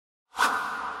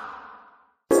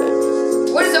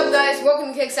What is up, guys?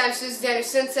 Welcome to Kick Science. This is Daniel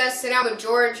Synthest. Today I'm with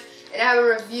George, and I have a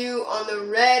review on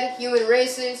the red human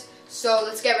races. So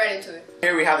let's get right into it.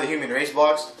 Here we have the human race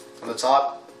box. On the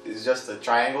top is just a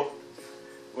triangle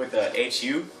with the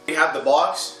HU. We have the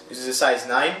box. This is a size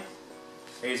 9.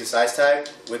 Here's the size tag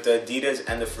with the Adidas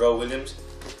and the Pharrell Williams.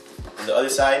 On the other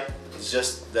side is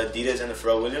just the Adidas and the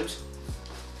Pharrell Williams.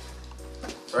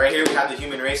 Right here we have the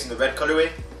human race in the red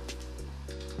colorway.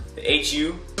 The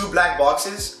HU. 2 black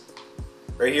boxes.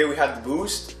 Right here we have the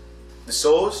boost, the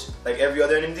soles, like every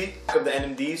other NMD. Back of the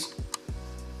NMDs.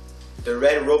 The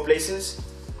red rope laces.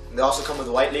 And they also come with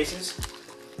white laces.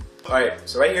 Alright,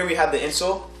 so right here we have the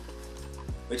insole,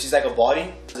 which is like a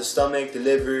body. The stomach, the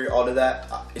liver, all of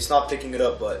that. It's not picking it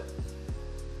up, but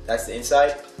that's the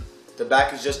inside. The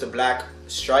back is just a black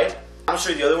stripe. I'm gonna show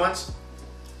you the other ones.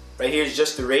 Right here is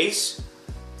just the race.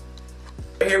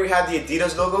 Right here we have the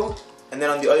Adidas logo. And then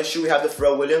on the other shoe we have the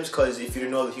Pharrell Williams, because if you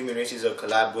don't know, the human race is a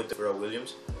collab with the Pharrell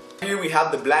Williams. Here we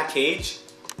have the black cage.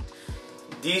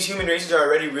 These human races are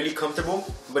already really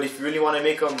comfortable, but if you really want to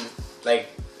make them like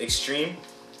extreme,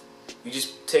 you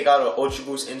just take out an Ultra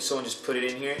Boost insole and just put it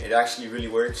in here. It actually really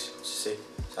works. Just say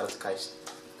shout out to Kais.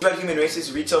 Black human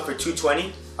races retail for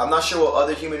 $220. I'm not sure what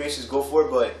other human races go for,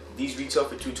 but these retail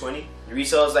for $220. The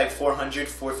retail is like $400,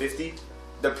 $450.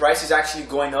 The price is actually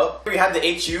going up. Here we have the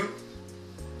HU.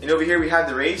 And over here we have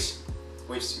the race,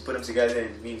 which you put them together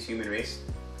and it means human race.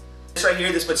 This right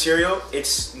here, this material,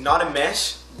 it's not a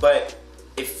mesh, but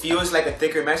it feels like a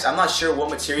thicker mesh. I'm not sure what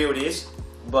material it is,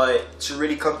 but it's a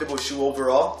really comfortable shoe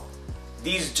overall.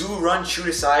 These do run true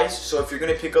to size, so if you're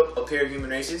gonna pick up a pair of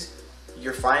human races,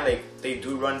 you're fine. Like, they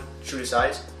do run true to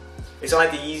size. It's not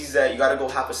like the Yeezys that you gotta go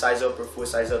half a size up or full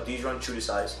size up. These run true to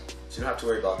size, so you don't have to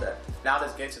worry about that. Now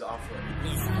let's get to the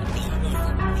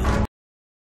on-foot.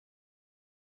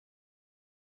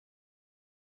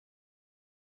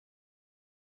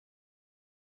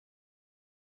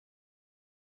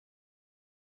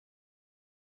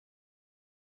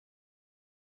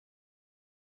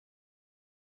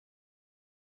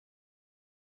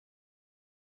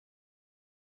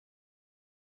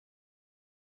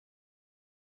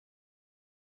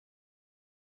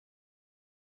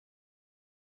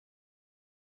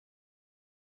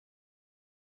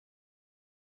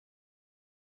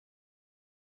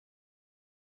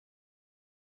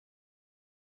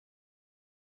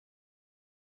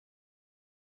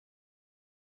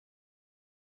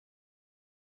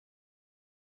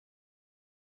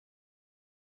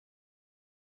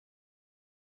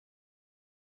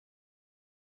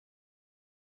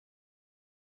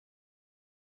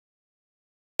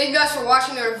 Thank you guys for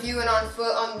watching the review and on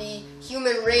foot on the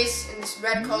human race in this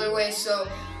red colorway. So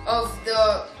of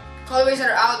the colorways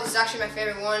that are out, this is actually my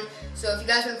favorite one. So if you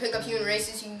guys want to pick up human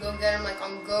races, you can go get them like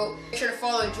on Go. Make sure to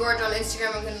follow George on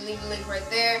Instagram. I'm going to leave the link right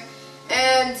there.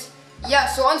 And yeah,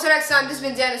 so until next time, this has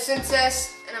been Daniel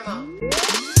Synthest, and I'm out.